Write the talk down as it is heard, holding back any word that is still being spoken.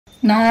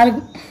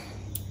4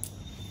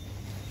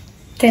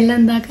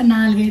 తెల్లని దాకా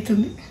 4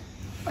 అవుతుంది,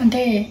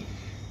 అంటే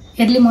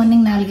ఎర్లీ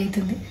మార్నింగ్ 4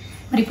 అవుతుంది.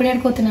 మరి ఇప్పుడు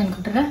ఏడుకోతున్నాను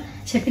అనుకుంటారా?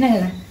 చెప్పినా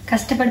కదా,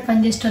 కష్టపడి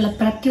పనిచేసే వాళ్ళ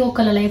ప్రతి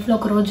ఒక్కళ్ళ లైఫ్లో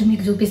ఒక రోజు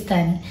మీకు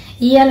చూపిస్తాయని.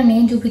 ఇవాళ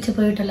నేను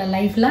చూపించబోయేటోళ్ళ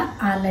లైఫ్లో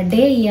వాళ్ళ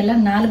డే ఇవాళ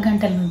 4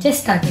 గంటల నుంచే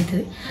స్టార్ట్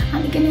అవుతుంది.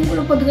 అందుకే నేను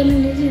కూడా పొద్దుగల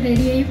లేచి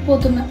రెడీ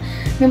అయిపోతున్నా.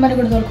 మిమ్మల్ని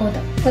కూడా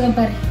దొరకవుతా. పొద్దున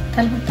పరి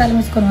తల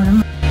మూసుకొని మనం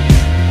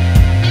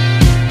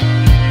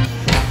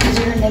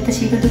చూడండి. అయితే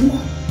చీకటి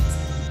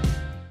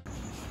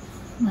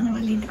మన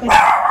వాళ్ళ ఇంటికి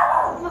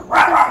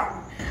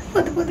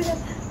పొద్దు పొద్దుగా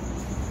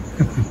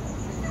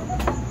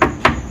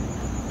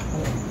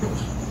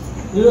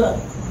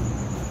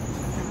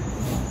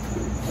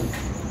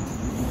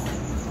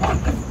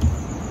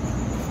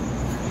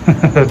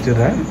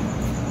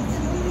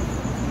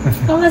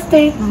నమస్తే.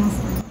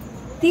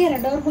 తీయరా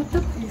డోర్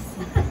మొత్తం.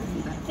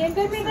 ఏం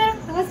పేరు మీద?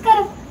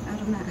 నమస్కారం.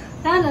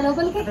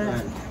 లోపలికి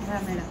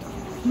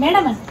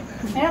మేడం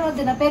మేడం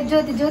వద్దు, నా పేరు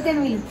జ్యోతి. జ్యోతి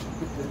అని వీళ్ళు.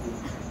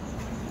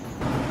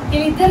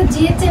 వీళ్ళిద్దరు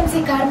GHMC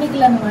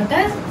కార్మికులు అనమాట.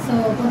 సో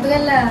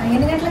పొద్దుగల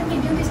ఎన్ని గంటలకు మీ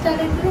డ్యూటీ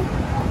స్టార్ట్ అవుతుంది?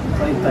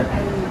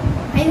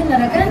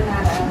 5:30కా?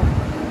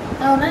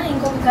 అవునా?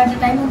 ఇంకొక గంట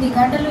టైం ఉంది. ఈ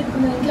గంటలో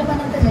ఇప్పుడు నువ్వు ఇంట్లో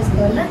పని అంతా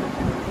చేసుకోవాలా?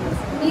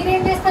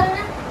 మీరేం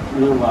చేస్తారన్నా?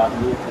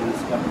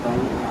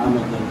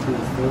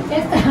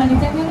 చేస్తారా?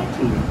 నిజంగానే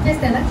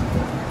చేస్తారా?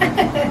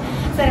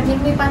 సరే,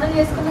 మీకు మీ పనులు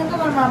చేసుకున్నాక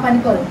మనం ఆ పని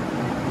పోదు.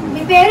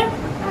 మీ పేరు?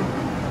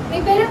 మీ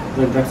పేరు?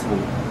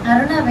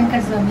 అరుణ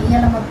వెంకటస్వామి.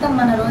 ఇవాళ మొత్తం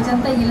మన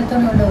రోజంతా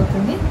వీళ్ళతోనే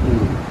ఉండవుతుంది.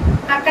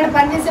 అక్కడ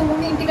పనిచేసే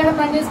ముందు ఇంటికాడ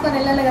పని చేసుకొని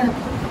వెళ్ళాలి కదా.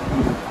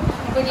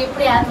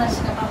 ఇప్పుడు యాడ్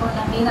మర్చిన పాపం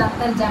నా మీద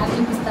అందరు జాలి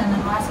చూపిస్తాను.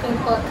 మాస్క్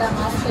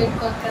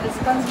పెట్టుకోక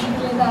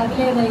రెస్పాన్సిబిలిటీ లేదా, అది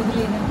లేదా, ఇది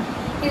లేదా.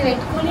 ఇది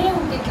పెట్టుకునే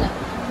ఉంటే ఇట్లా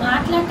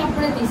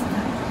మాట్లాడేటప్పుడే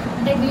తీస్తాను.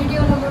 అంటే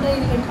వీడియోలో కూడా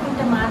ఇది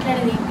పెట్టుకుంటే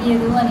మాట్లాడేది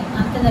ఇవ్వదు అని,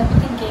 అంత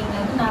తప్పితే ఇంకేం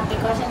కాదు. నా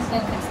ప్రికాషన్స్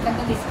నేను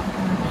ఖచ్చితంగా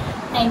తీసుకుంటున్నాను.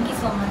 Thank you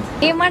so much.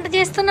 ఏం వంట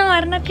చేస్తున్నావు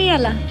అరుణకి?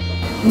 అలా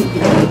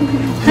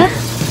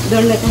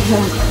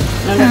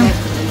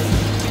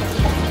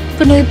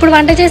ఇప్పుడు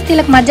వంట చేస్తే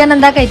వీళ్ళకి మధ్యాహ్నం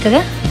దాకా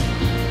అవుతుందా?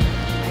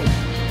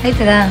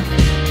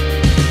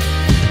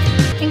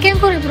 ఇంకేం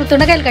కూర? ఇప్పుడు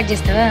తొండకాయలు కట్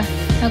చేస్తావా?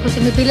 నాకు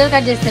మీ పిల్లలు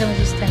కట్ చేస్తారేమో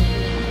చూస్తాను.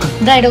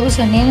 దాడ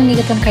కూర్చొని నేను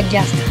నీతో కట్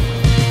చేస్తాను.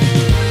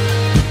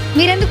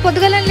 మీరెందుకు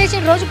పొద్దుగలని లేచి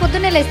రోజు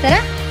పొద్దున్నే లేస్తారా?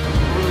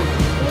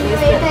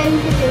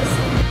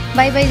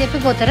 By by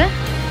చెప్పిపోతారా?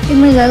 ఇది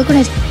మీరు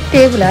చదువుకునే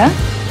టేబులా?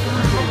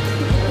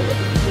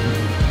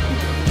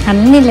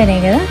 అన్నీ ఇళ్ళనే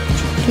కదా,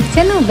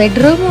 కిచెన్,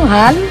 బెడ్రూమ్,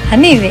 హాల్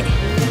అన్నీ ఇవే.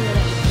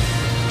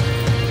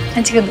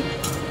 మంచిగా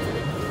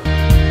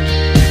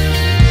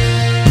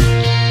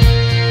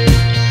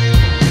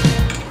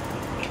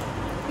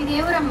ఇది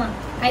ఏ ఊరమ్మా?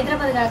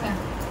 హైదరాబాద్ కాక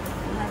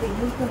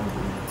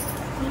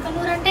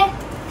ఉల్కనూరు అంటే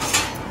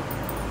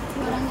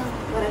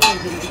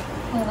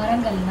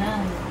వరంగల్నా?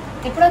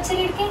 ఎప్పుడు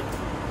వచ్చారు ఇక్కడికి?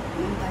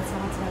 10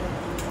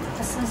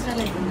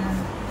 సంవత్సరాలు అవుతుందా?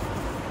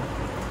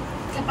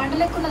 ఇట్లా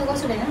పంటలు ఎక్కువ ఉన్నది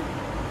కోసుడేనా?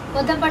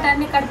 పొద్దుపాటు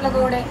అన్ని కడుపులో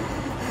కూడా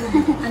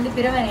అన్ని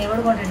పిరమైన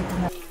ఎవడు కూడా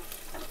అడుగుతున్నారు.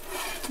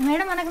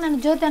 మేడం అనకు నన్ను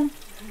జ్యోతి అను.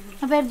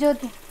 నా పేరు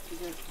జ్యోతి.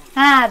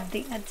 అది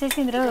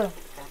వచ్చేసింది రో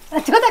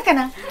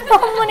జ్యోతక్కనా?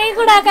 నీ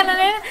కూడా అక్కన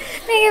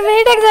నీకు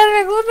బీటెక్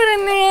చదివే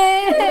కూతురుంది.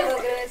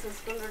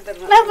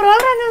 నా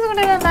ప్రోగ్రామ్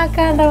చూసుకుంటా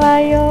నాకు అంటవా?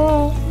 అయ్యో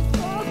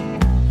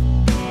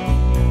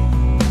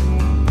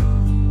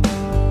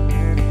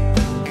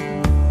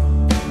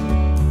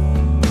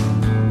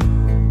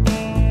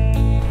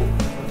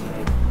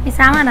ఈ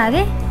సామానా?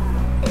 అది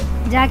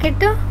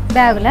జాకెట్టు,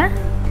 బ్యాగులా?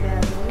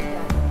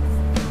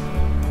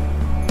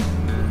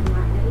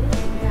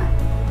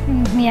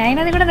 మీ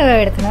ఆయనది కూడా నువ్వే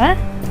పెడుతున్నావా?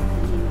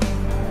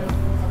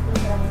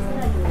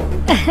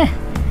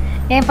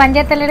 ఏం పని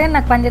చేస్తలేడు కానీ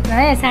నాకు పని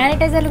చేస్తున్నా.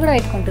 శానిటైజర్లు కూడా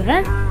పెట్టుకుంటురా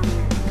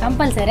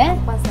కంపల్సరీ?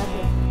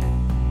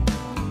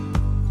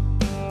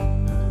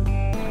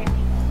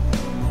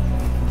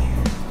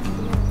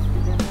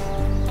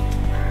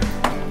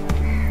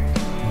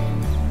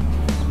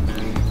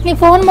 నీ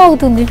ఫోన్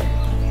మోగుతుంది.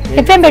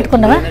 ఎఫ్ఎం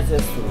పెట్టుకున్నావా?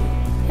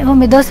 ఏమో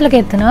మీ దోస్తులకి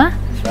ఎత్తున్నావా?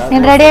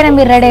 నేను రెడీ అయినా,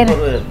 మీరు రెడీ అయినా?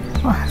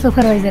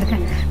 సూపర్వైజర్గా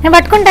నేను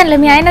పట్టుకుంటానులే.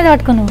 మీ ఆయనది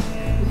పట్టుకున్నావు.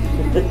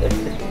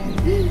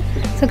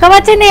 సుఖం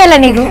వచ్చింది ఇలా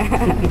నీకు.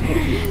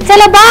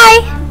 చలో బాయ్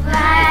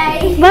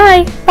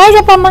బాయ్ బాయ్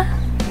చెప్పమ్మా.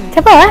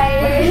 చెప్పవా?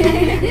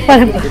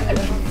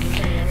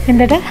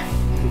 ఏంటట?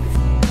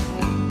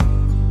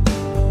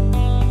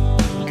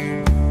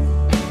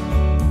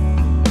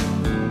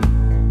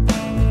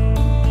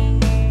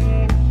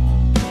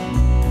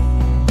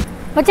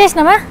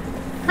 వచ్చేసినావా?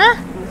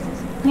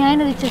 మీ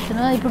ఆయన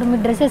ఇచ్చేస్తున్నావా? ఇప్పుడు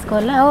మీరు డ్రెస్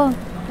వేసుకోవాలా? ఓ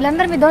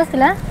వీళ్ళందరూ మీ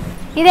దోస్తులా?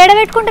 ఇది ఎడ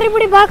పెట్టుకుంటారు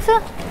ఇప్పుడు ఈ బాక్స్?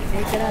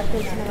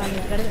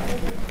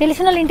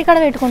 తెలిసిన వాళ్ళు ఇంటికాడ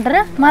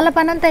పెట్టుకుంటారా? మళ్ళీ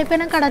పని అంతా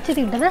అయిపోయినాక అక్కడ వచ్చి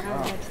తింటారా?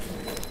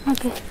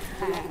 ఓకే,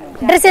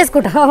 డ్రెస్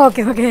వేసుకుంటా.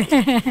 Okay okay.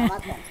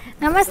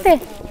 నమస్తే.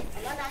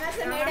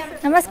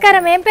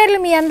 నమస్కారం. ఏం పేర్లు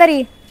మీ అందరి?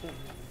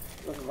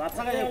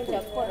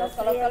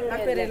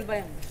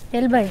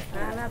 ఎల్బాయ్.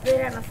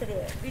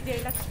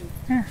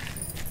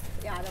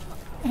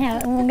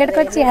 ముంగడికి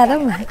వచ్చి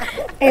యాదమ్మ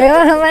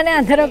అని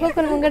అందరూ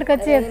ఒక్కొక్కరు ముంగడికి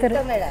వచ్చి చెప్తారు.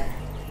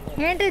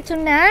 ఏంటి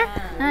చున్నా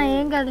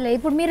ఏం కాదులే.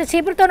 ఇప్పుడు మీరు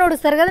చీపురుతో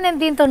నూడుస్తారు కదా, నేను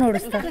దీంతో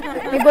నూడుస్తాను.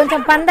 మీకు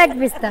కొంచెం పని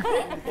తగ్గిపిస్తా.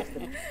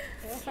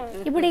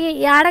 ఇప్పుడు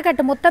ఈ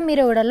ఆడకట్టు మొత్తం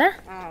మీరే ఊడాలా?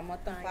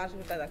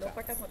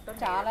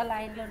 చాలా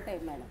లైన్లు ఉంటాయి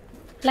మేడం.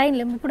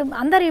 లైన్లు ఇప్పుడు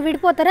అందరు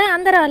విడిపోతారా?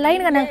 అందరు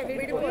లైన్ గానే?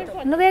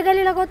 నువ్వే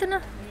గల్లీలో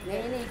పోతున్నావు?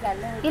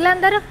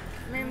 వీళ్ళందరూ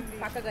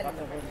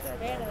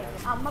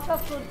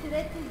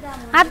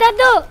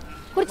అద్దద్దు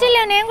కుర్చీలు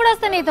లేవు, నేను కూడా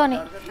వస్తాను నీతోని.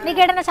 నీకు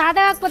ఏదైనా సాధ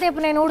కాకపోతే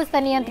ఇప్పుడు నేను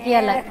ఊడుస్తాను. నీ అంతకి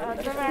ఇవ్వాలి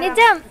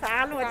నిజం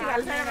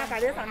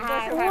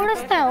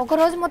ఊడుస్తా. ఒక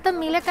రోజు మొత్తం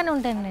మీ లెక్కనే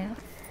ఉంటాను నేను.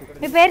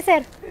 మీ పేరు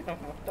సార్?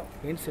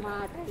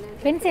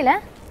 పెన్సిలా?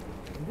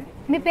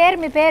 మీ పేరు?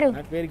 మీ పేరు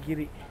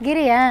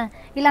గిరియా?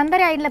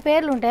 వీళ్ళందరూ ఇంట్లో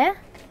పేర్లు ఉంటాయా?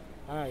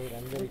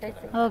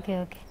 ఓకే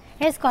ఓకే,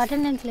 వేసుకో.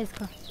 అటెండెన్స్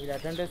వేసుకో.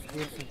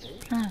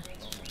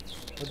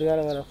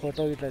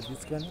 ఫోటో ఇట్లా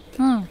తీసుకొని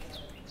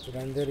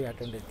అందరి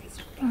అటెండెన్స్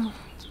తీసుకో.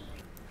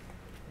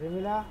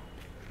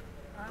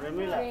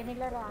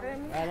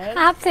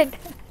 ఆబ్సెంట్.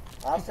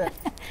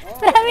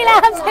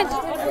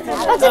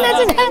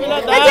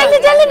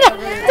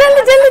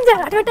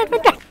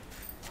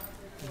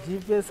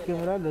 జీపీఎస్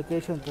కెమెరా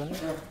లొకేషన్తో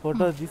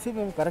ఫోటో తీసి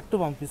మేము కరెక్ట్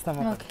పంపిస్తాం.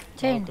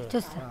 చేయండి,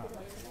 చూస్తా.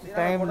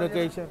 Time,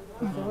 location.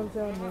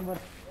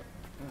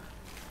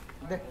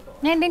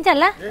 నేను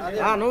దించాలా?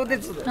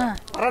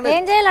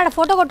 ఏం చేయాలి? ఆడ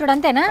ఫోటో కొట్టుడు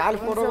అంతేనా?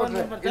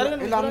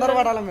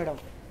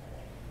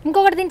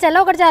 ఇంకొకటి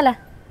దించాలా? ఒకటి చాలా?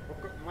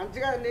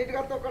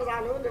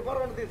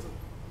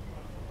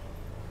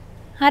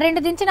 రెండు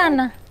దించినా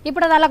అన్న.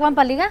 ఇప్పుడు అది అలా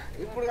పంపాలి ఇక.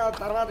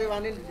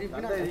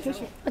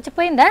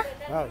 వచ్చిపోయిందా?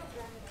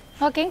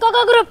 ఓకే,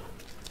 ఇంకొక గ్రూప్.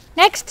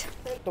 నెక్స్ట్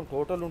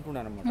టోటల్ ఉంటుండే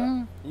అనమాట.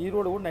 ఈ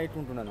రోడ్ కూడా నైట్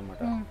ఉంటుండే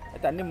అనమాట.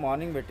 అయితే అన్ని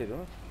మార్నింగ్ పెట్టారు.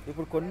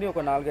 ఇప్పుడు కొన్ని ఒక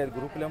 4-5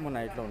 గ్రూపులు ఏమో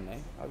నైట్లో ఉన్నాయి.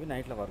 అవి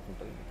నైట్లో వర్క్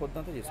ఉంటుంది,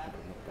 పొద్దుంతా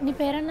చేసుకుంటున్నాం. నీ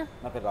పేరన్నా?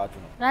 నా పేరు రాజు.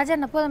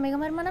 రాజన్న. పోదాం ఇక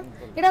మరి మనం.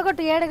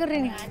 ఇడొకటి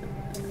ఏడుగురిని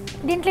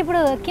దీంట్లో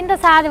ఇప్పుడు కింద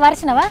సాది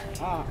వరిసినవా?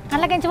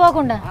 అందులోకించి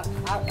పోకుండా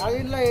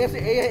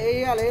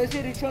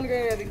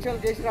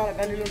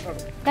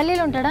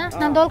గల్లీలు ఉంటాడా?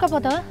 నన్ను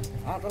తోలుకపోతావా?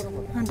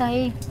 అంత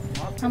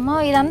అమ్మో,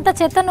 ఇదంతా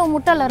చెత్త నువ్వు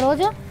ముట్టాలా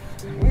రోజు?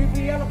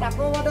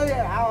 తక్కువ పడ్డది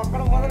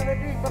అక్కడ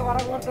మొదలుపెట్టి ఇక్కడ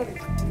వరకు పడుతుంది.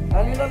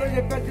 గల్లీలలో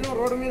చెప్పొచ్చిన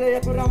రోడ్డు మీద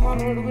ఎక్కురమ్మా,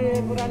 రోడ్డు మీద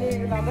ఎక్కురని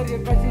వీళ్ళందరూ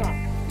చెప్పొచ్చిన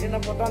నిన్న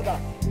పొద్దంతా.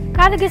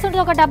 కాదు గిసుంటే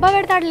ఒక డబ్బా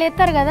పెడితే అట్లా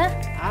ఎత్తారు కదా?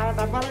 ఆ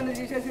డబ్బాలన్నీ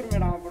తీసేసారు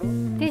మేడం. అప్పుడు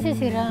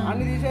తీసేసిరా?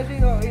 అన్ని తీసేసి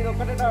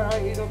ఇదొకటి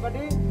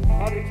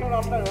వాడు రిక్షాలు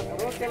వస్తాడు.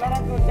 రోజు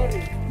తెల్లరాత్రి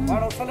వచ్చేది,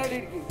 వాడు వస్తలేడు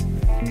ఇడికి.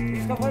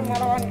 తీసుకుపోయి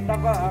మళ్ళీ వాడిని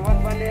డబ్బా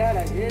పని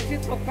వేయాలి, వేసి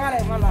తొక్కాలి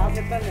మళ్ళీ. ఆ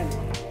చెప్తాను నేను.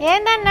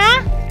 ఏందన్నా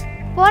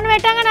ఫోన్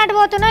పెట్టంగా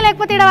నడిపోతున్నావు,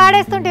 లేకపోతే ఇక్కడ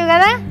వాడేస్తుంటావు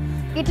కదా?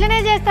 ఇట్లనే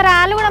చేస్తారా?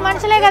 వాళ్ళు కూడా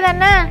మనుషులే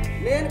కదన్నా.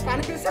 నేను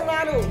కనిపిస్తే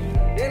వాళ్ళు,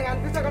 నేను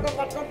కనిపిస్తే కదా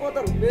పట్టుకొని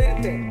పోతారు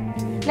బెదిరిస్తే.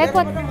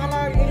 లేకపోతే మళ్ళీ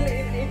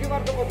ఇంటి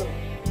వరకు పోతారు,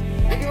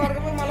 ఇంటి వరకు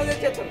పోయి మళ్ళీ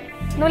తెచ్చేస్తారు.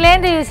 నువ్వు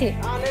లేని చూసి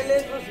నేను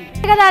లేదు చూసి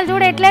కదా. వాళ్ళు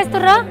చూడు ఎట్లా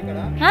వేస్తుర్రో.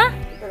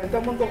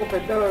 ఇంతకుముందు ఒక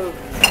పెద్ద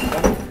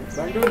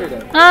బండి ఉండేది.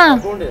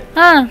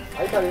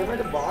 అయితే అది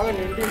ఏమంటే బాగా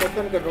నిండి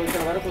మొత్తం ఇక్కడ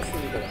రోజు వరకు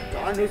వస్తుంది. ఇక్కడ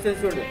చాలా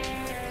న్యూసెన్స్ ఉండే.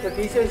 ఇక్కడ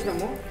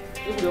తీసేసినాము.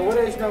 ఇప్పుడు ఎవరు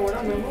వేసినా కూడా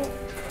మేము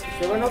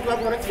 7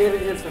 o'clock వరకు క్లియర్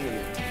చేస్తాం.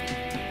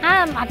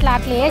 అట్లా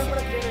అట్లా వేసి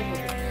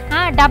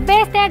డబ్బు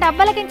వేస్తే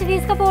డబ్బాలకించి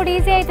తీసుకుపోవడం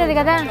ఈజీ అవుతుంది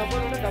కదా.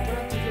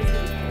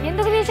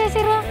 ఎందుకు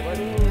తీసేసారు?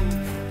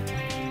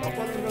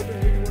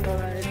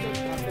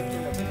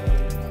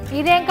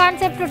 ఇదేం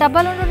కాన్సెప్ట్?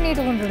 డబ్బాలు ఉండు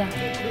నీట్గా ఉండు.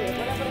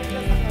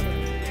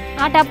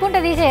 ఆ డబ్బు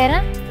ఉంటే తీసేయరా?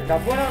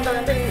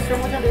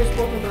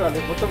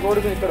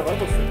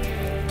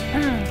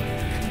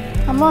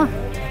 అమ్మో,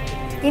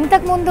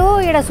 ఇంతకుముందు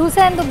ఇక్కడ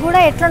చూసేందుకు కూడా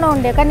ఎట్లనో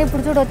ఉండే, కానీ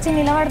ఇప్పుడు చూడు వచ్చి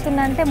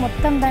నిలబడుతున్నా అంటే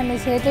మొత్తం దాన్ని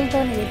చేతులతో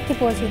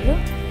ఎత్తిపోసిద్దు.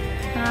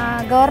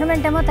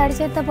 గవర్నమెంట్ ఏమో తడి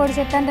చెత్త పొడి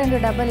చెత్త అని 2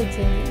 డబ్బాలు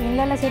ఇచ్చింది.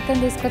 ఇళ్ళ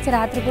చెత్తను తీసుకొచ్చి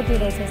రాత్రిపూట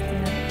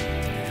వేసేస్తున్నారు.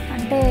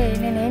 అంటే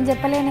నేనేం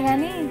చెప్పలేను,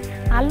 కానీ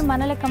వాళ్ళు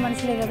మన లెక్క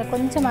మనుషులే కదా,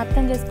 కొంచెం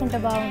అర్థం చేసుకుంటే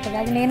బాగుంటుంది.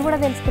 అది నేను కూడా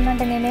తెలుసుకున్నా.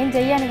 అంటే నేనేం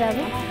చెయ్యాను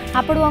కాదు,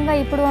 అప్పుడు వంగ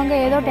ఇప్పుడు వంగ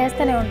ఏదో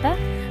వేస్తూనే ఉంటా.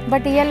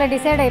 బట్ ఇవాళ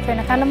డిసైడ్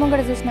అయిపోయినా, కళ్ళ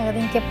ముంగడ చూసినా కదా,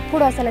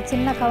 ఇంకెప్పుడు అసలు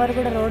చిన్న కవర్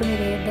కూడా రోడ్డు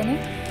మీద వేయద్దని.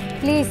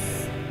 ప్లీజ్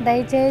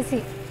దయచేసి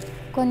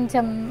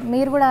కొంచెం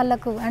మీరు కూడా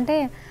వాళ్ళకు, అంటే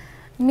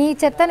మీ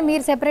చెత్తను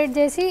మీరు సెపరేట్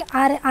చేసి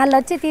వాళ్ళు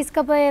వచ్చి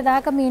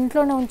తీసుకుపోయేదాకా మీ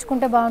ఇంట్లోనే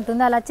ఉంచుకుంటే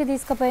బాగుంటుంది. వాళ్ళు వచ్చి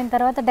తీసుకుపోయిన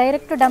తర్వాత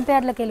డైరెక్ట్ డంప్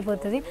యార్డ్లోకి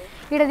వెళ్ళిపోతుంది.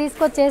 ఇక్కడ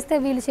తీసుకొచ్చేస్తే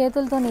వీళ్ళు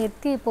చేతులతో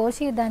ఎత్తి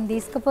పోసి దాన్ని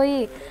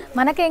తీసుకుపోయి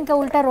మనకే ఇంకా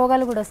ఉల్టా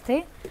రోగాలు కూడా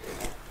వస్తాయి.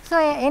 సో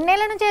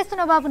ఎన్నేళ్ళ నుంచి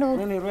చేస్తున్నావు బాబు నువ్వు?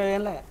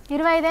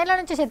 25 ఏళ్ళ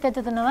నుంచి చెత్త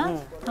ఎత్తుతున్నావా?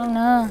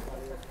 అవునా?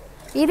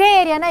 ఇదే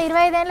ఏరియానా?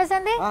 25 ఏళ్ళ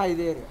సంది.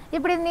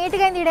 ఇప్పుడు ఇది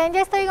నీట్గా అయింది. ఇక్కడ ఏం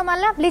చేస్తావు? ఇక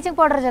మళ్ళీ బ్లీచింగ్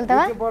పౌడర్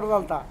చల్లుతావా?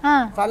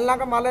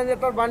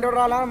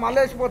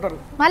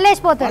 మళ్ళీ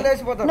వేసిపోతారు.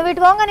 నువ్వు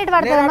ఇటు పోగా నీటి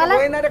పడుతుంది మళ్ళీ.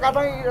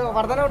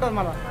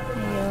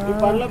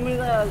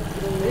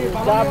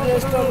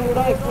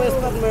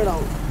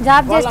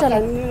 జాబ్ చేస్తారు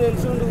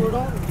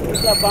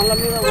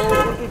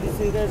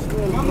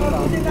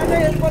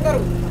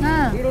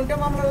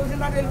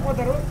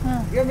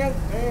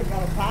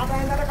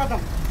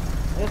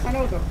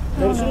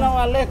తెలిసిన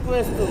వాళ్ళే ఎక్కువ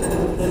వేస్తారు,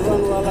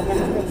 తెలియని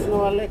వాళ్ళకన్నా తెలిసిన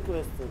వాళ్ళే ఎక్కువ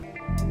వేస్తారు.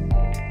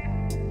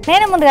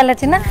 నేనే ముందు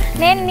వెళ్ళొచ్చిన.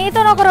 నేను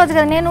నీతో ఒక రోజు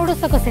కదా, నేను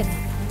ఊడుస్తాకొసేపు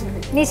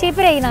నీ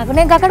చీపిరి అయ్యి నాకు.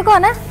 నేను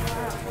అక్కడికోనా?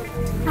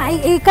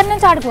 ఇక్కడి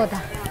నుంచి ఆడిపోతా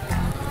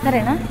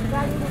సరేనా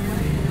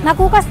నాకు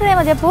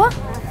ఊకొస్తుందేమో చెప్పు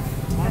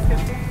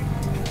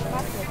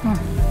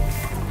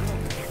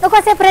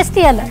ఒకసేపు రెస్ట్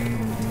ఇవ్వాలి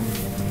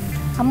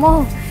అమ్మో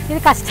ఇది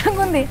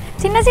కష్టంగా ఉంది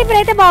చిన్న సీపులు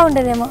అయితే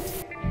బాగుండేదేమో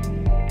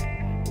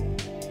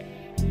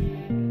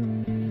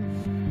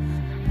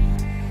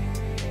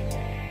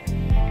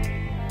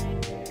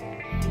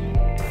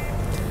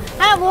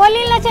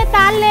ఓలీల చెత్త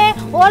వాళ్ళే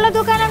ఓళ్ళ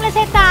దుకాణంలో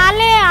చెత్త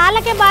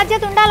వాళ్ళకే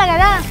బాధ్యత ఉండాలి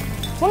కదా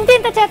ఉంటే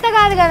ఇంత చెత్త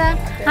కాదు కదా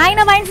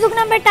ఆయన వైన్స్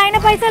దుకాణం పెట్టి ఆయన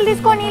పైసలు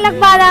తీసుకొని వీళ్ళకి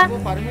బాధ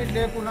పర్మిట్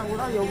లేకుండా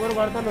కూడా ఎవరు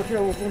పడతారు వచ్చి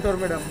ఒప్పుకుంటారు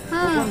మేడం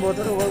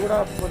పోతారు ఎవరు కూడా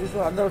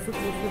పోలీసులు అందరూ వచ్చి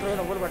చూసుకుంటారు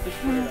ఎవరు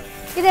పట్టించుకుంటారు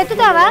ఇది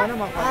ఎత్తుతావా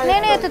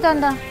నేనే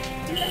ఎత్తుతుందా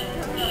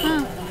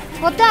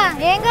వద్దా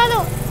ఏం కాదు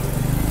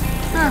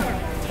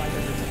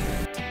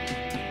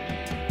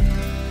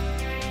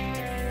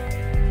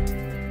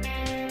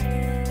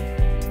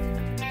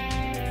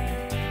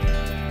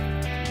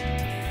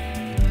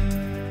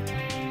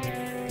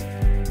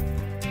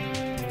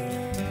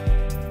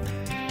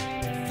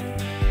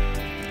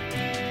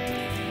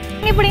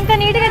ఇప్పుడు ఇంత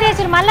నీట్ గా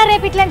చేసారు మళ్ళీ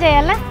రేపు ఇట్లా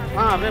చేయాలా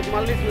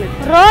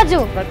రోజు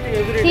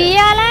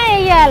తీయాలా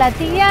వేయాలా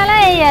తీయాలా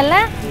వేయాలా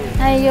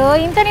అయ్యో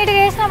ఇంత నీట్ గా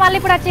చేసినా మళ్ళీ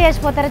ఇప్పుడు వచ్చి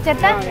చేసిపోతారా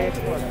చెత్త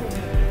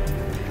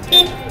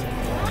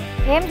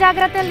ఏం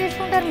జాగ్రత్తలు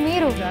తీసుకుంటారు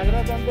మీరు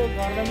జాగ్రత్త అంటే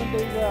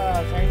గవర్నమెంట్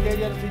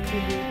శానిటైజర్స్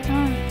ఇచ్చింది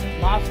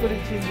మాస్కులు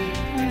ఇచ్చింది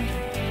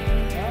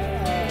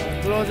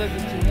గ్లోజెస్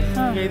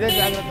ఇచ్చింది ఇదే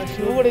జాగ్రత్త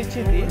షూ కూడా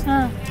ఇచ్చింది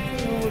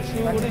షూ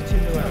కూడా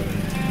ఇచ్చింది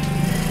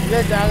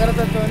ఇదే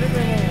జాగ్రత్తతో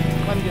మేము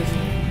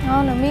పనిచేస్తాం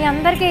అవును మీ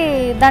అందరికీ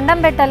దండం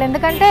పెట్టాలి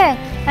ఎందుకంటే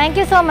థ్యాంక్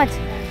యూ సో మచ్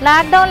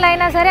లాక్డౌన్లో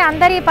అయినా సరే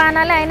అందరి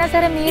పానాలే అయినా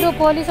సరే మీరు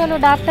పోలీసులు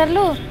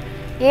డాక్టర్లు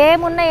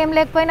ఏమున్నా ఏం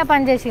లేకపోయినా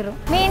పనిచేసిర్రు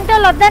మీ ఇంట్లో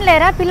వద్దని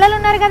లేరా పిల్లలు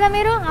ఉన్నారు కదా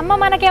మీరు అమ్మ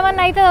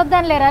మనకేమన్నా అయితే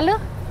వద్దని లేరా వాళ్ళు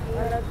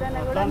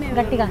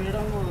గట్టిగా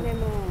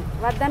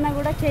వద్దన్న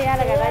కూడా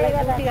చేయాలి కదా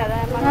కదా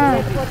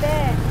లేకపోతే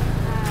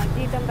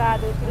జీతం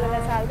రాదు పిల్లల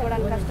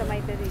చదువుకోవడానికి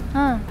కష్టమవుతుంది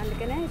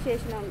అందుకనే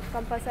చేసినాం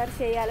కంపల్సరీ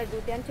చేయాలి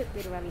డ్యూటీ అని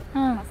చెప్పారు వాళ్ళు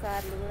మా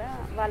సార్లు కూడా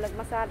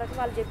మా సార్లకు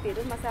వాళ్ళు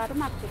చెప్పారు మా సార్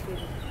మాకు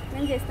చెప్పారు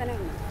మేము చేస్తూనే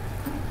ఉన్నాం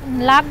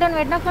లాక్డౌన్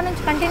పెట్టినప్పటి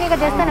నుంచి కంటిన్యూగా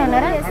చేస్తూనే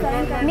ఉన్నారా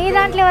మీ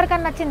దాంట్లో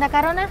ఎవరికన్నా వచ్చిందా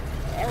కరోనా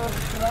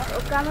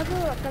ఒక ఆమెకు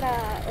అక్కడ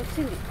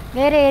వచ్చింది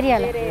వేరే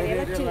ఏరియాలో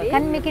వచ్చింది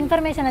కానీ మీకు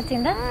ఇన్ఫర్మేషన్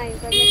వచ్చిందా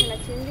ఇన్ఫర్మేషన్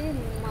వచ్చింది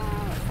మా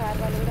సార్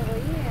వాళ్ళు కూడా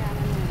పోయి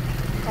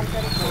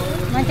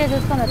మంచిగా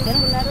చూసుకొని వచ్చారు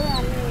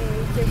అన్ని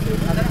ఇచ్చేసి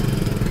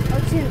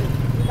వచ్చింది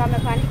ఇంకా ఆమె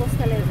పనికి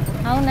వస్తలేదు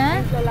అవునా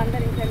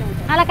వాళ్ళందరూ ఇంట్లోనే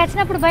ఉంటారు అలా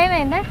వచ్చినప్పుడు భయం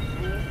అయిందా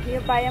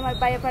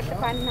భయపడితే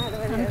పని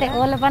అంతే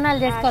వాళ్ళ పనులు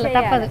చేసుకోవాలి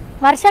తప్పదు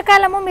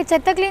వర్షాకాలము మీ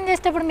చెత్త క్లీన్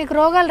చేసేటప్పుడు మీకు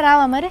రోగాలు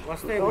రావా మరి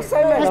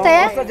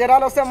వస్తాయా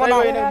జ్వరాలు వస్తాయి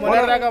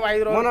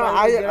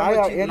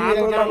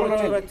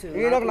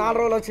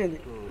 4 రోజులు వచ్చింది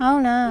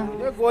అవునా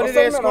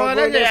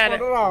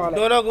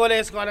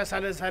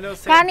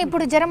కానీ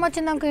ఇప్పుడు జ్వరం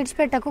వచ్చిందాక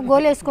ఇడిచిపెట్టకు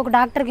గోలు వేసుకోకు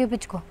డాక్టర్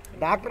చూపించుకో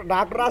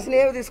డాక్టర్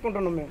రాసినవి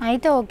తీసుకుంటున్నాం మేము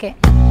అయితే ఓకే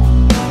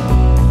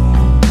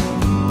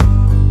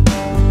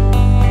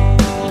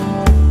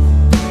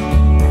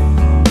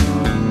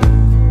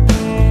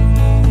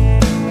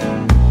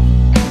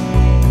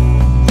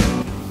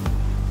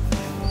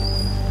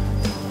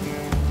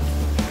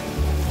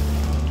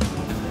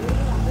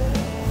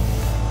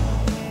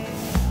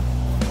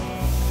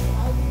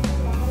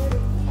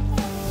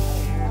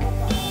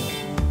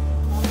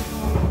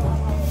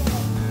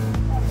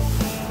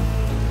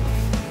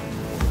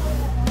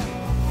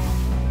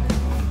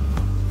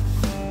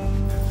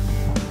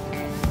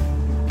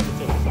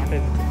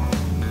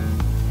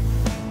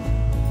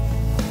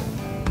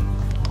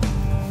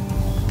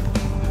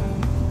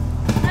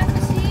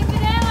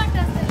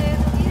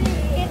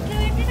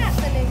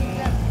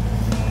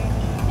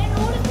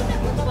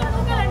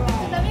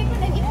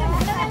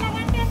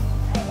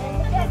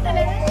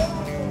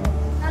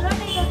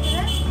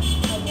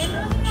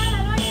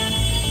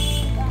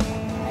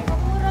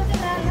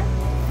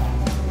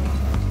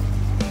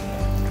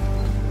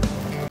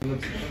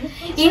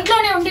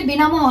ఇంట్లోనే ఉండి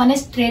బినామో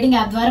ఆనెస్ట్ ట్రేడింగ్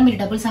యాప్ ద్వారా మీరు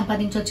డబ్బులు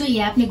సంపాదించవచ్చు ఈ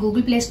యాప్ ని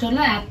గూగుల్ ప్లే స్టోర్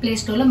లో యాప్ ప్లే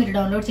స్టోర్ లో మీరు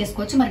డౌన్లోడ్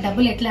చేసుకోవచ్చు మరి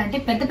డబ్బులు ఎట్లా అంటే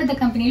పెద్ద పెద్ద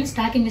కంపెనీలు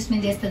స్టాక్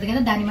ఇన్వెస్ట్మెంట్ చేస్తుంది కదా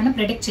దాన్ని మనం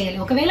ప్రెడిక్ట్ చేయాలి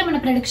ఒకవేళ మన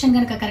ప్రొడక్షన్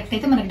కనుక కరెక్ట్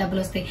అయితే మనకు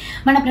డబ్బులు వస్తాయి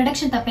మన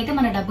ప్రొడక్షన్ తప్పైతే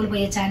మన డబ్బులు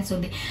పోయే ఛాన్స్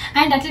ఉంది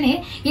అండ్ అట్లనే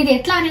ఇది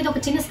ఎట్లా అనేది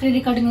ఒక చిన్న స్క్రీన్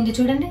రికార్డింగ్ ఉంది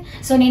చూడండి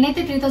సో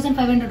నేనైతే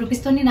 3500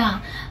 రూపీస్ తోని నా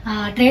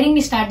ట్రేడింగ్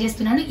ని స్టార్ట్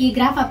చేస్తున్నాను ఈ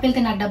గ్రాఫ్ అప్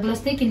వెళ్తే నాకు డబ్బులు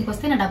వస్తాయి కిందకి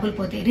వస్తే నా డబ్బులు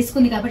పోతాయి రిస్క్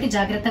ఉంది కాబట్టి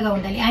జాగ్రత్తగా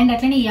ఉండాలి అండ్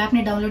అట్లనే ఈ యాప్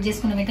ని డౌన్లోడ్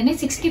చేసుకున్న వెంటనే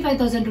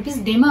 65,000 రూపీస్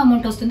డెమో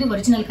అమౌంట్ వస్తుంది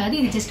ఒరిజినల్ కాదు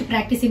ఇది జస్ట్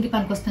ప్రాక్టీసింగ్ కి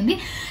పనికొస్తుంది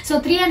సో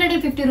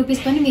 350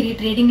 రూపీస్ తోని మీరు ఈ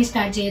ట్రేడింగ్ ని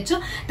స్టార్ట్ చేయొచ్చు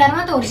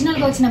తర్వాత ఒరిజినల్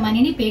గా వచ్చిన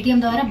మనీని పేటిఎం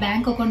ద్వారా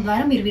బ్యాంక్ అకౌంట్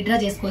ద్వారా మీరు విత్డ్రా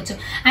చేసుకోవచ్చు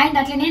అండ్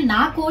అట్లనే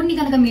నా కోడ్ ని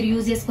కనుక మీరు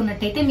యూజ్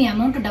చేసుకున్నట్టయితే మీ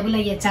అమౌంట్ డబుల్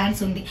అయ్యే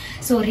ఛాన్స్ ఉంది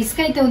సో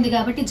రిస్క్ అయితే ఉంది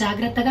కాబట్టి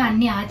జాగ్రత్తగా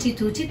అన్ని ఆచి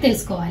చూచి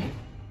తెలుసుకోవాలి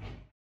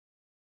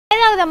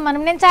తాగుదాం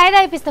మనం నేను చాయ్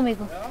తాగిపిస్తాం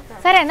మీకు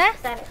సరేనా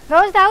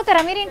రోజు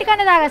తాగుతారా మీరు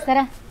ఇంటికన్నా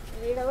తాగేస్తారా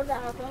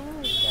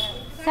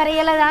సరే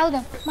ఇలా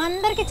తాగుదాం మా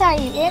అందరికి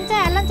చాయ్ ఏం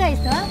చాయ్ అల్లం చాయ్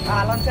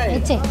ఇస్తావా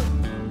ఇచ్చే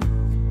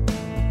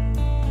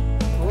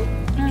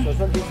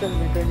సోషల్ డిస్టెన్స్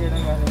మెయింటైన్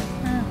చేయడం కానీ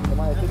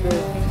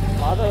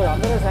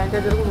అందరూ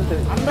శానిటైజర్ కూడా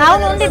ఉంటుంది.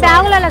 అవును ఉంది,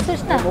 బ్యాగులలో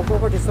చూసిన.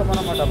 ఒక్కొక్కటి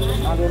ఇస్తామన్నమాట.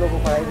 4 రోజులకు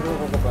ఒక 5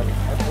 రోజులకు ఒక్కొక్కటి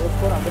అది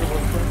పోసుకొని అందరూ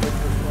పోసుకొని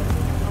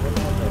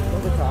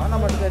చాలా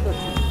మటుకు అయితే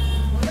వచ్చింది.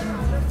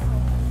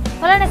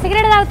 వాళ్ళని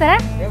సిగరెట్ తాగుతారా?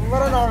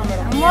 ఎవరో తాగడం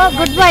మేడం. అమ్మో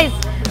గుడ్ బాయ్స్.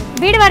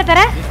 బీడి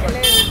పడతారా?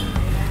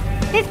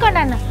 తీసుకోండి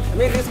అన్న.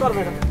 మీరు తీసుకోరు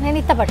మేడం. నేను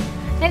ఇష్టపడు.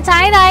 నేను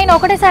చాయ్ తాగిన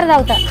ఒకటేసారి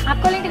తాగుతా.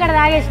 అక్కోళ్ళ ఇంటి కాడ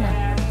తాగేసిన.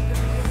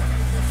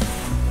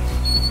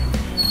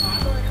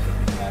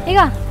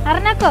 ఇగో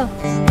అరణకు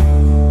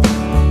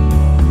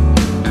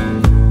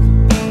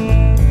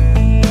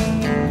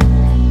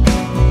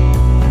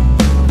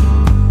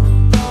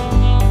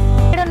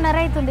 7:30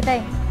 అవుతుంది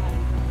టైం.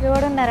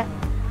 7:30.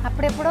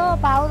 అప్పుడెప్పుడో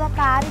పావు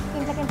దాకా 6కి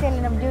ఇంట్లోకి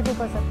వెళ్ళినాం డ్యూటీ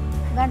కోసం.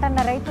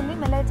 1:30 అవుతుంది.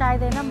 మెల్లగా చాయ్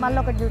తాగినాం. మళ్ళీ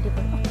ఒక డ్యూటీ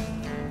కోసం.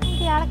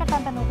 ఇంక ఆడకట్ట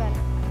అంత నువ్వు కాదు.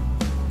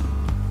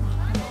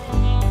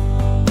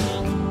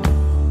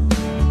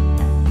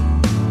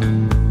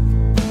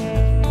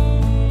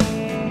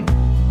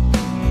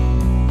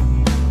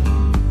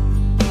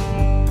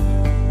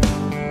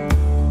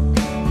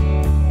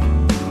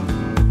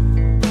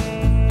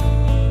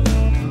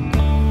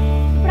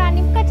 ఇప్పుడు ఆ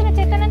నింపుకొచ్చిన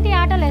చెత్తనంతా ఈ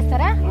ఆటోలో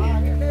వేస్తారా?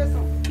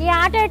 ఈ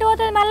ఆటో ఎటు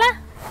పోతుంది మళ్ళా?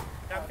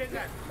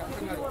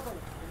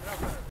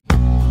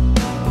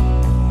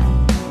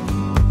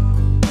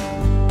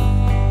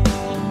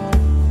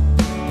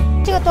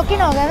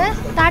 తొక్కినావు కదా,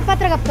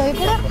 తాటిపత్ర కప్పుతావు.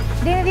 ఇప్పుడు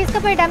దీన్ని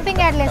తీసుకుపోయి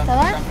డంపింగ్ యార్డ్లు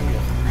వేస్తావా?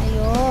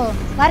 అయ్యో,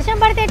 వర్షం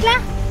పడితే ఎట్లా?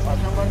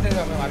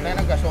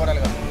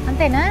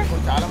 అంతేనా?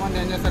 చాలా మంది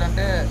ఏం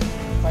చేస్తారంటే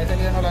పైసలు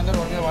లేని వాళ్ళందరూ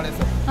రోడ్డు మీద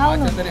పడేస్తారు.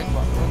 అవును.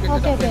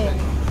 Okay okay.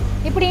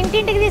 ఇప్పుడు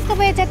ఇంటింటికి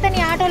తీసుకుపోయే చెత్త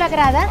నీ ఆటోలకు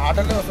రాదా?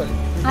 ఆటోలో వస్తుంది.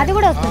 అది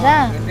కూడా వస్తుందా?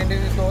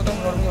 ఇంటింటికి తీసుకుపోతాం.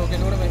 రోడ్డు మీద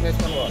ఊకింది కూడా మేము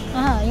వేసుకొని పోవాలి.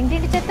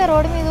 ఇంటింటి చెత్త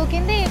రోడ్డు మీద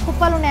ఊకింది,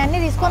 కుప్పలు ఉన్నాయి, అన్నీ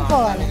తీసుకొని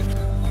పోవాలి.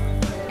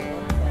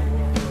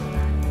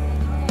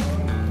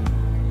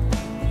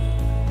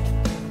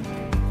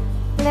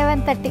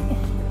 11:30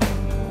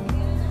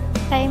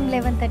 టైం.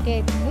 11:30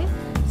 అవుతుంది.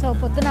 సో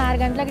పొద్దున 6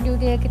 గంటలకు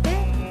డ్యూటీ ఎక్కితే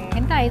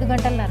ఎంత 5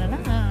 గంటలన్నారా?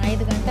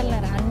 5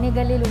 గంటలన్నారా? అన్ని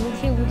గల్లీలు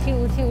ఊడ్చి ఊడ్చి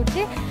ఊడ్చి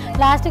ఊడ్చి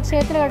లాస్ట్కి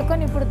చేతులు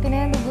కడుక్కొని ఇప్పుడు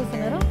తినేందుకు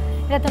కూర్చున్నారు.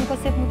 అతను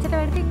కొద్దిసేపు ముచ్చట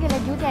పెడితే ఇంక ఇలా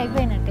డ్యూటీ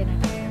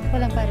అయిపోయినట్టేనంట.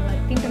 పొలం పారి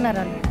మరి తింటున్నారు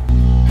వాళ్ళు.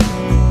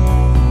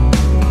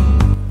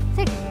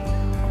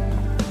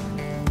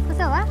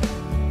 కూర్చోవా?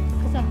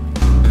 కూర్చో.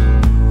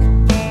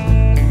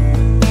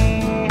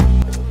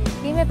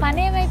 ఈమె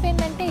పని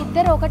ఏమైపోయిందంటే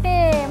ఇద్దరు ఒకటే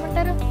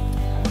ఏమంటారు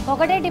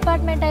ఒకటే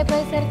డిపార్ట్మెంట్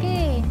అయిపోయేసరికి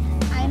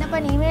ఆయన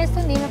పని ఈమె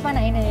వేస్తుంది, ఈమె పని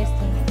ఆయన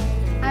వేస్తుంది.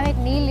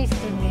 ఆమెకు నీళ్ళు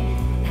ఇస్తుంది.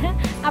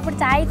 అప్పుడు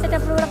చాయ్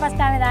ఇచ్చేటప్పుడు కూడా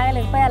ఫస్ట్ ఆమె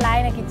తాగలేకపోయి అలా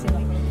ఆయనకి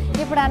ఇచ్చింది.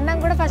 ఇప్పుడు అన్నం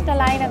కూడా ఫస్ట్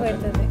అలా ఆయనకు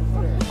పెడుతుంది.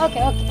 ఓకే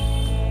ఓకే,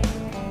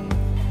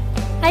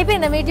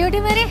 అయిపోయిందా మీ డ్యూటీ?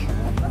 మరి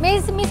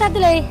మీ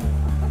సద్దులు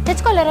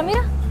తెచ్చుకోలేరా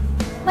మీరు?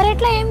 మరి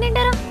ఎట్లా ఏం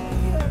తింటారు?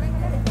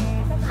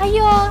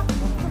 అయ్యో,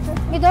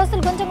 మీ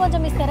దోస్తులు కొంచెం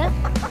కొంచెం ఇస్తారా?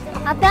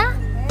 అద్దా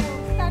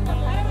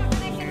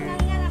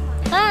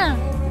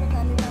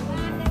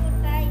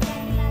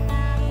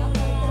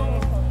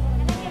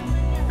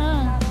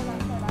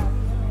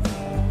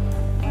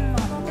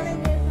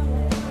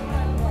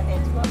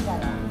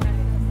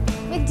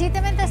మీకు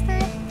జీతం ఎంత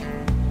వస్తుంది?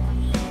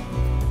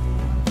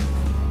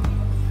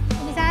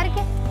 మీ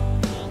సార్కి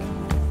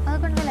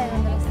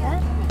 11,500 వస్తుందా?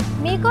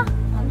 మీకు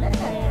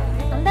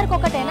అందరికి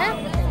ఒకటేనా?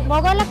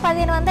 మగవాళ్ళకి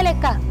 1500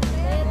 లెక్క.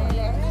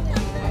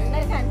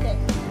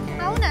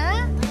 అవునా?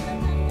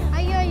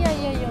 అయ్యో అయ్యో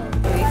అయ్యో అయ్యో.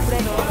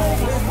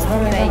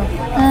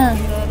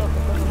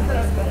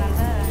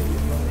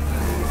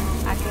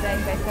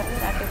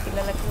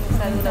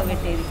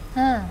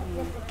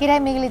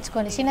 కిరాయి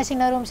మిగిలించుకొని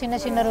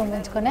చిన్న రూమ్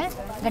ఉంచుకొని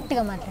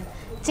గట్టిగా మాట్లాడు.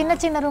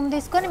 చిన్న రూమ్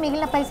తీసుకొని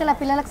మిగిలిన పైసలు ఆ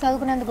పిల్లలకు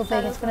చదువుకునేందుకు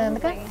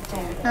ఉపయోగించుకునేందుకు.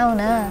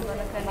 అవునా?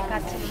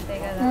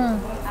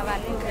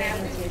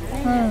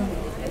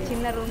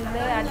 చిన్న రూమ్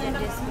అడ్జస్ట్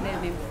చేసుకునేది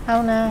మేము.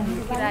 అవునా?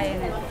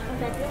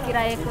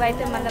 కిరాయి ఎక్కువ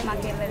అయితే మళ్ళీ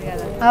మాకు వెళ్ళదు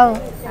కదా. అవు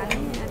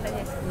అట్లా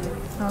చేసుకునేది.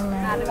 అవునా?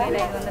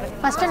 4,500.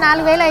 ఫస్ట్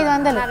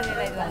 4,500.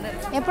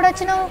 ఎప్పుడు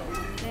వచ్చినావు?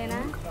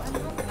 నేనా?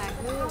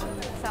 నాకు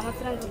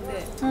సంవత్సరం గుర్తు.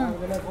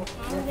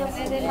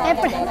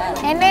 ఎప్పుడు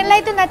ఎన్నేళ్ళు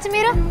అవుతుంది వచ్చి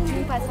మీరు?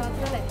 10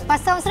 సంవత్సరాలు.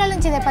 10 సంవత్సరాల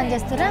నుంచి ఇదే పని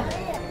చేస్తున్నా?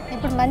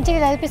 ఇప్పుడు మంచిగా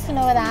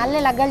చదివిస్తున్నావు కదా, వాళ్ళే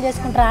లగ్గాలు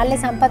చేసుకుంటారు, వాళ్ళే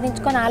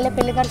సంపాదించుకొని వాళ్ళే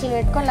పెళ్లి ఖర్చులు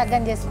పెట్టుకొని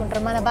లగ్గం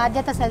చేసుకుంటారు. మన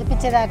బాధ్యత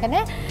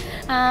చదివించేదాకానే.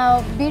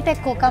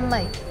 బీటెక్ ఒక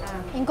అమ్మాయి,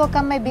 ఇంకొక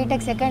అమ్మాయి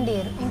బీటెక్ సెకండ్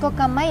ఇయర్,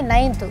 ఇంకొక అమ్మాయి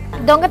 9th.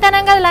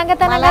 దొంగతనం కాదు,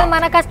 లంగతనం కాదు,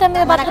 మన కష్టం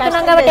మీద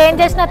బతుకుతున్నాం కాబట్టి ఏం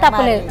చేసినా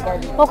తప్పలేదు.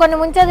 ఒకరిని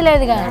ముంచేది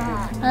లేదుగా.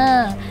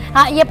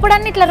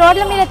 ఎప్పుడన్నా ఇట్లా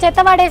రోడ్ల మీద చెత్త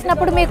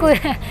వాడేసినప్పుడు మీకు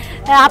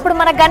అప్పుడు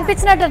మనకు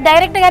కనిపించినట్టు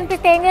డైరెక్ట్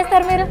కనిపిస్తే ఏం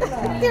చేస్తారు మీరు?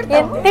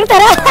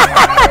 తింటారా?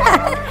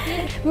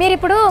 మీరు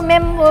ఇప్పుడు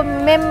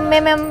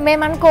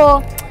మేము అనుకో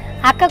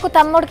అక్కకు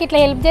తమ్ముడికి ఇట్లా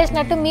హెల్ప్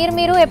చేసినట్టు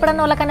మీరు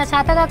ఎప్పుడన్నా వాళ్ళకన్నా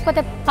శాత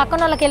కాకపోతే పక్కన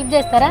వాళ్ళకి హెల్ప్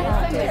చేస్తారా?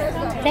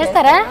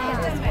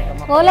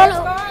 ఓలో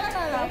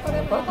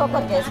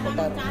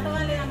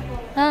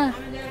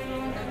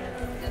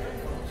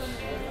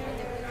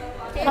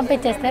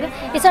పంపించేస్తారు.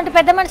 ఇటువంటి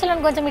పెద్ద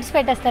మనుషులను కొంచెం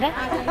ఇడిచిపెట్టేస్తారా?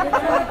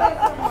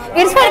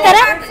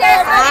 ఇడిచిపెడతారా?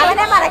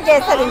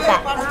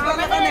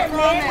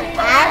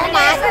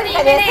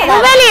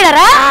 నువ్వే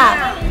లీడరా?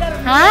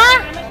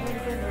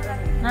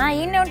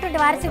 ఈయనే ఉంటుంది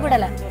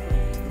వారిసిగూడలో.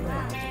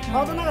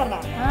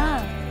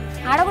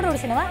 ఆడ కూడా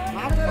ఉడిసినవా?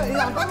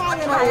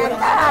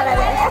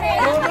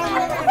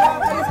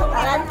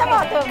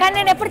 కానీ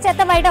నేను ఎప్పుడు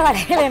చెత్త బయట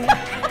పడేయలేను,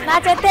 నా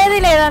చెత్త ఏది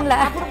లేదు అందులో.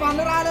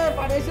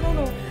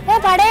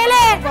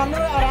 పడేయలే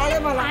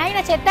ఆయన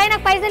చెత్త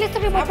ఆయనకు పైసలు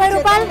ఇస్తుంది 30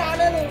 రూపాయలు.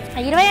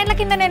 20 ఏళ్ళ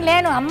కింద నేను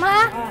లేను అమ్మా,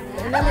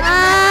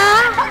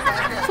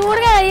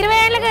 చూడుగా 20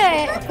 ఏళ్ళకి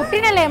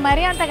పుట్టినలే,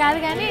 మరీ అంత కాదు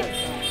కానీ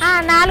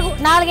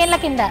 4 ఏళ్ళ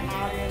కింద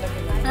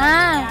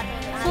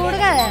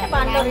చూడుగా.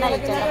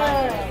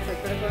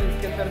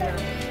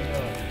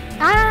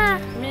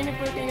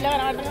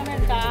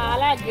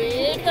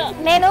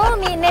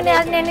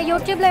 నేను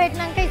యూట్యూబ్లో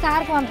పెట్టినాక ఈ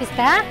సార్కి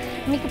పంపిస్తా,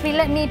 మీకు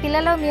మీ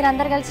పిల్లలు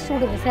మీరందరు కలిసి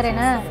చూడు,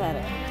 సరేనా?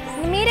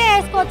 మీరే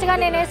వేసుకోవచ్చుగా,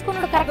 నేను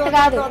వేసుకున్నాడు కరెక్ట్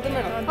కాదు.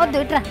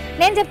 వద్దు ఇట్రా,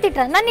 నేను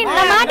చెప్తిట్రా, నన్ను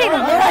నా మాట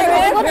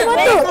వద్దు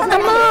వద్దు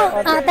అమ్మా.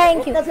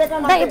 Thank you.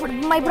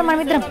 ఇప్పుడు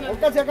మనం ఇద్దరం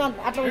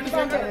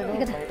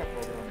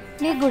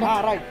నీకు కూడా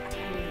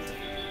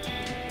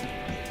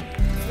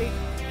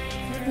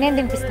నేను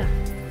తినిపిస్తా,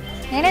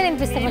 నేనే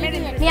తినిపిస్తాను.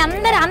 మీ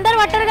అందరు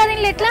పట్టరు కదా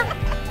ఇంట్లో, ఎట్లా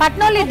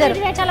పట్టినోళ్ళు ఇద్దరు.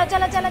 చలో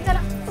చలో చలో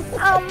చలో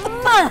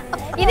అమ్మా,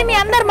 ఇది మీ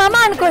అందరు మామ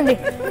అనుకోండి.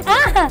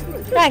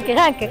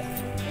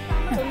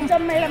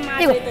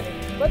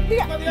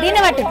 దీన్ని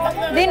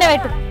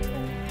పెట్టు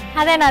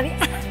అదేనాది.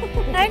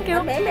 Thank you.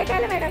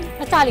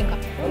 చాలు ఇంకా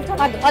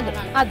వద్దు వద్దు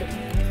వద్దు,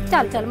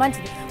 చాలు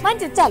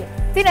మంచిది చాలు,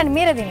 తినండి,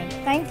 మీరే తినండి.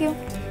 Thank you.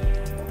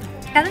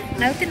 కదా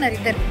నవ్వుతున్నారు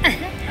ఇద్దరు,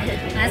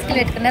 మాస్కులు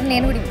పెట్టుకున్నారు.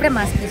 నేను కూడా ఇప్పుడే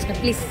మాస్క్ తీసుకున్నా.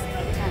 ప్లీజ్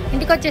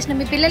ఇంటికి వచ్చేసిన.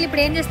 మీ పిల్లలు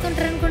ఇప్పుడు ఏం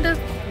చేస్తుంటారు అనుకుంటారు?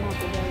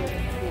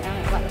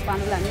 వాళ్ళ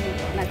పనులన్నీ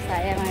నాకు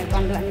సాయమైన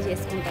పనులన్నీ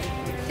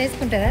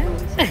చేసుకుంటారా?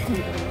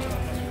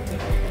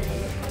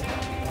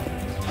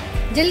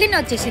 జల్దీనే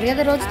వచ్చేసారు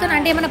కదా రోజుతో,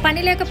 అంటే ఏమైనా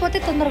పని లేకపోతే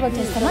తొందరగా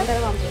వచ్చేస్తామా?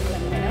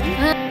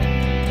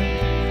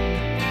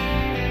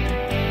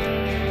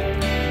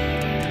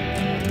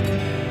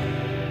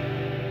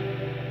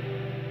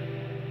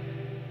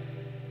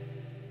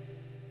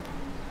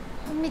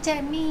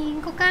 మీ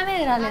ఇంకొక ఆమె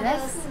రాలేదా?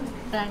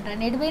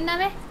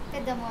 ఎడిపోయినావే?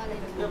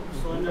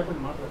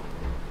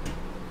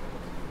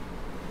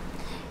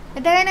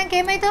 పెద్దగా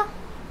నాకేమవుతావు?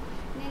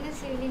 నేను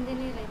సివిల్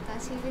ఇంజనీర్ అవుతా.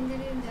 సివిల్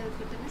ఇంజనీరింగ్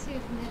చదువుకుంటున్నా.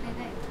 సివిల్ ఇంజనీర్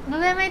అవుతా.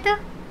 నువ్వేమవుతావు?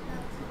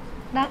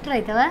 డాక్టర్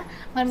అవుతావా?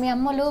 మరి మీ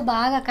అమ్మలు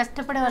బాగా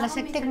కష్టపడే వాళ్ళ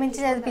శక్తికి మించి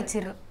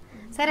చదివించారు,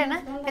 సరేనా?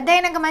 పెద్ద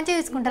అయినాక మంచిగా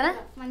చూసుకుంటారా?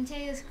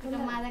 మంచిగా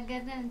చూసుకుంటాం, మా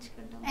దగ్గరనే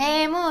ఉంచుకుంటాం.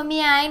 ఏమో మీ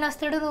ఆయన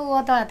వస్తాడు, నువ్వు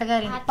పోతావు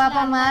అత్తగారి. పాప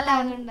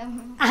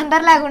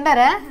అందరిలాగా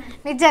ఉండరా?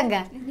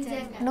 నిజంగా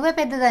నువ్వే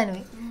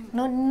పెద్దదానివి.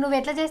 నువ్వు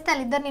ఎట్లా చేస్తే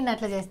వాళ్ళిద్దరు నిన్ను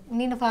అట్లా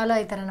నిన్ను ఫాలో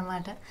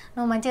అవుతారన్నమాట.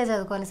 నువ్వు మంచిగా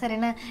చదువుకోవాలి,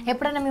 సరేనా?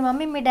 ఎప్పుడైనా మీ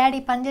మమ్మీ మీ డాడీ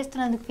పని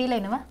చేస్తున్నందుకు ఫీల్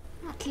అయినావా?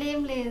 అట్లేం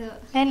లేదు.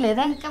 ఏం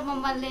లేదా? ఇంకా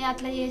మమ్మల్ని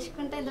అట్లా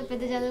చేసుకుంటే ఇంత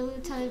పెద్ద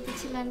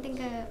చదివించాలంటే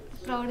ఇంకా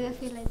ప్రౌడ్గా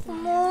ఫీల్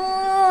అవుతాను.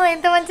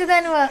 ఎంత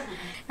మంచిదానివా.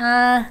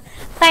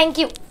 Thank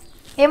you.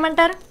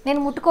 ఏమంటారు? నేను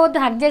ముట్టుకోవద్దు,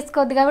 హగ్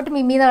చేసుకోవద్దు కాబట్టి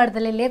మీ మీద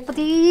పడతలే,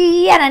 లేకపోతే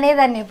అని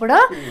అనేదాన్ని. ఇప్పుడు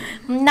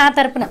నా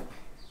తరపున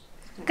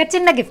ఒక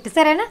చిన్న గిఫ్ట్,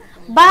 సరేనా?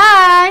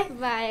 బాయ్.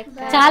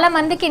 చాలా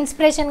మందికి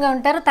ఇన్స్పిరేషన్గా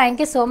ఉంటారు. Thank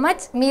you so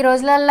much. మీ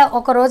రోజులలో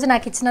ఒక రోజు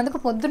నాకు ఇచ్చినందుకు.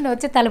 పొద్దున్నే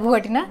వచ్చి తలుపు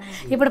కొట్టిన,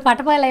 ఇప్పుడు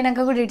పట్టపాలు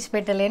అయినాక కూడా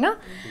ఇడిచిపెట్టలేను.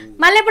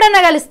 మళ్ళీ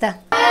ఎప్పుడన్నా కలుస్తా.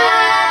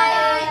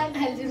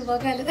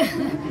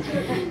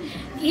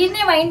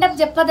 ఈయనే వైండప్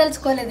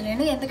చెప్పదలుచుకోలేదు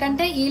నేను,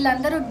 ఎందుకంటే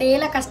వీళ్ళందరూ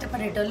డేలా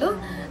కష్టపడేటోళ్ళు.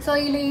 సో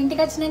వీళ్ళు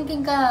ఇంటికి వచ్చినాక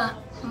ఇంకా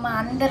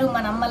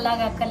మన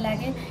అమ్మలాగా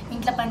అక్కల్లాగే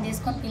ఇంట్లో పని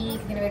చేసుకొని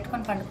పిల్లలకి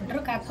తినబెట్టుకొని పండుకుంటారు.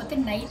 కాకపోతే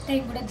నైట్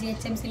టైం కూడా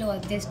GHMCలో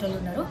వర్క్ చేసేటోళ్ళు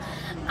ఉన్నారు.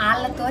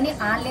 వాళ్ళతోని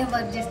వాళ్ళేం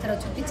వర్క్ చేస్తారో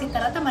చూపించిన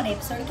తర్వాత మన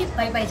ఎపిసోడ్కి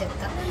బై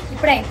చెప్తాను.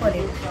 ఇప్పుడు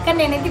అయిపోలేదు, కానీ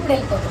నేనైతే ఇప్పుడు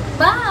వెళ్ళిపోతాను.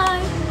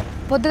 బాయ్.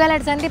 పొద్దుగాల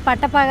సంది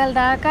పట్టపగల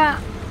దాకా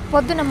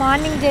పొద్దున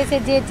మార్నింగ్ చేసే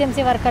GHMC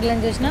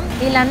వర్కర్లను చూసినాం.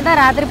 వీళ్ళందరూ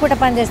రాత్రిపూట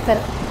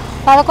పనిచేస్తారు.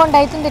 11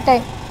 అవుతుంది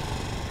టైం.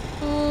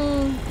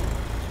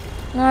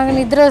 నాకు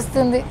నిద్ర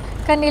వస్తుంది,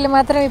 కానీ వీళ్ళు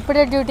మాత్రం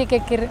ఇప్పుడే డ్యూటీకి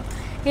ఎక్కిర్రు.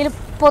 వీళ్ళు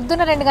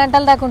పొద్దున్న 2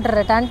 గంటల దాకా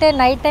ఉంటారట. అంటే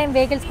నైట్ టైం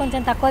వెహికల్స్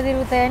కొంచెం తక్కువ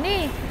తిరుగుతాయని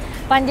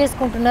పని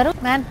చేసుకుంటున్నారు.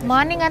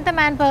 మార్నింగ్ అంతా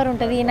మ్యాన్ పవర్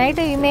ఉంటుంది, ఈ నైట్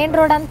ఈ మెయిన్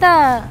రోడ్ అంతా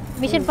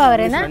మిషన్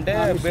పవరేనా? అంటే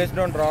బేస్డ్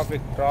ఆన్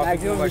ట్రాఫిక్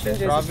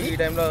ఈ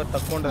టైంలో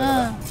తక్కువ ఉంటుంది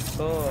కదా,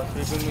 సో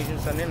స్వీపింగ్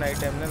మిషన్స్ అన్ని నైట్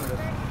టైంలో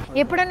నడుస్తాయి.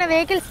 ఎప్పుడన్నా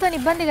వెహికల్స్తో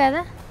ఇబ్బంది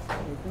కదా?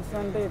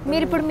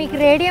 మీరు ఇప్పుడు మీకు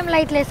రేడియం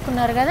లైట్లు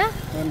వేసుకున్నారు కదా,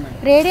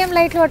 రేడియం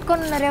లైట్లు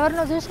పట్టుకొని ఉన్నారు.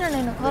 ఎవరినో చూసినా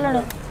నేను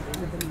వాళ్ళను.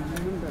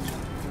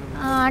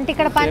 అంటే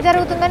ఇక్కడ పని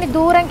జరుగుతుందని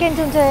దూరంకి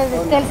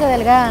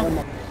తెలుసదలుగా.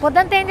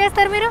 పొద్దుంతా ఏం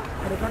చేస్తారు మీరు?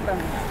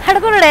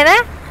 అడుగునుడేనా?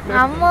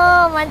 అమ్మో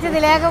మంచిది,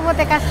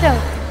 లేకపోతే కష్టం.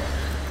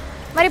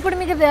 మరి ఇప్పుడు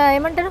మీకు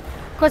ఏమంటారు,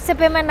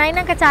 కొద్దిసేపు ఏమైనా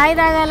అయినాక చాయ్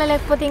తాగాల,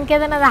 లేకపోతే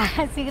ఇంకేదైనా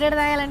సిగరెట్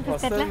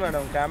తాగాలనిపిస్తే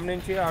మేడం క్యాంప్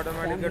నుంచి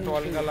ఆటోమేటిక్గా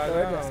 12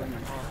 కల్లాగా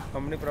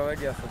కంపెనీ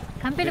ప్రొవైడ్ చేస్తుంది.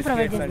 కంపెనీ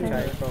ప్రొవైడ్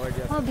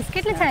చేస్తుంది.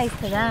 బిస్కెట్లు చాయ్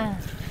ఇస్తుందా?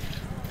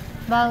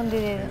 బాగుంది.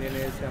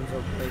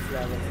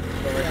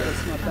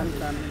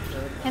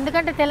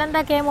 ఎందుకంటే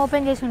తెలంగాణకి ఏం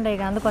ఓపెన్ చేసి ఉండే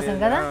ఇక అందుకోసం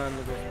కదా.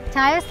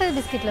 చాయ్ వస్తుంది,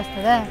 బిస్కెట్లు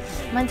వస్తుందా?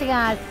 మంచిగా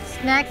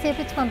స్నాక్స్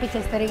వేపించి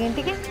పంపించేస్తారు ఇక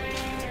ఇంటికి.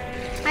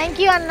 థ్యాంక్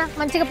యూ అన్న,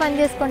 మంచిగా పని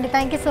చేసుకోండి.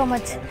 Thank you so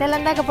much.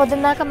 Telangana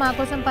పొద్దున్న దాకా మా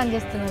కోసం పని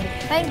చేస్తున్నది.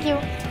 Thank you.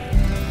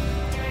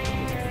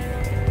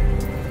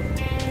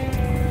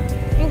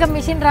 ఇంకా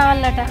మిషన్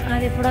రావాలట,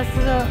 అది ఎప్పుడు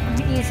వస్తుందో,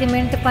 ఈ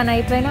సిమెంట్ పని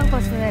అయిపోయినాక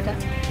వస్తుందట.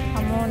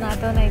 అమ్మో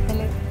నాతోనైతే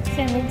లేదు,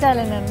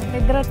 క్షమించాలి నన్ను,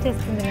 నిద్ర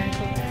వచ్చేస్తుంది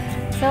నాకు.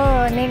 సో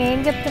నేను ఏం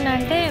చెప్తున్నా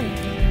అంటే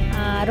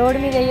రోడ్డు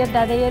మీద వేయొద్దు,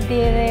 అది వేయొద్దు,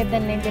 ఏది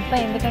వేయొద్దని నేను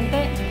చెప్పాను.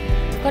 ఎందుకంటే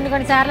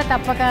కొన్నిసార్లు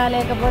తప్పక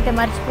లేకపోతే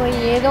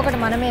మర్చిపోయి ఏదో ఒకటి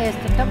మనమే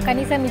వేస్తుంటాం.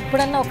 కనీసం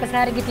ఇప్పుడన్నా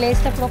ఒక్కసారి గిట్ల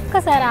వేసేటప్పుడు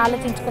ఒక్కసారి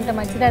ఆలోచించుకుంటే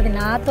మంచిది. అది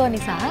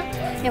నాతోని సహా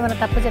ఏమైనా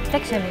తప్పు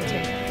చెప్తే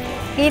క్షమించండి.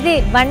 ఇది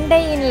 1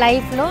 డే ఇన్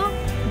లైఫ్లో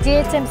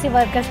GHMC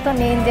వర్కర్స్తో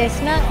నేను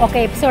చేసిన ఒక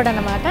ఎపిసోడ్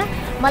అన్నమాట.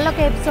 మళ్ళొక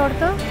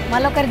ఎపిసోడ్తో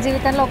మళ్ళొకరి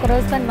జీవితంలో ఒక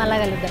రోజుతో మళ్ళా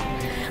కలుద్దాం.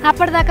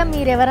 అప్పటిదాకా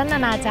మీరు ఎవరన్నా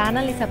నా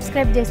ఛానల్ని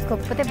సబ్స్క్రైబ్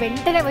చేసుకోకపోతే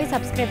వెంటనే పోయి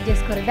సబ్స్క్రైబ్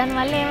చేసుకోరు.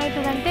 దానివల్ల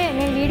ఏమవుతుందంటే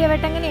నేను వీడియో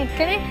పెట్టగానే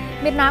ఇక్కడే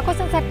మీరు నా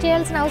కోసం సెర్చ్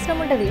చేయాల్సిన అవసరం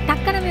ఉంటుంది,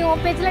 టక్కన మీ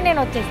హోమ్ పేజ్లో నేను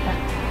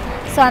వచ్చేస్తాను.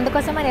 సో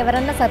అందుకోసం మరి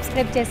ఎవరన్నా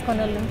సబ్స్క్రైబ్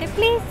చేసుకునే వాళ్ళు ఉంటే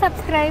please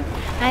subscribe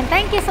and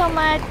thank you so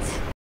much.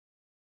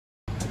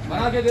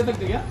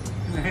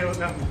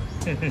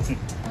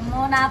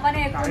 అమ్మో నా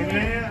పని ఎక్కువ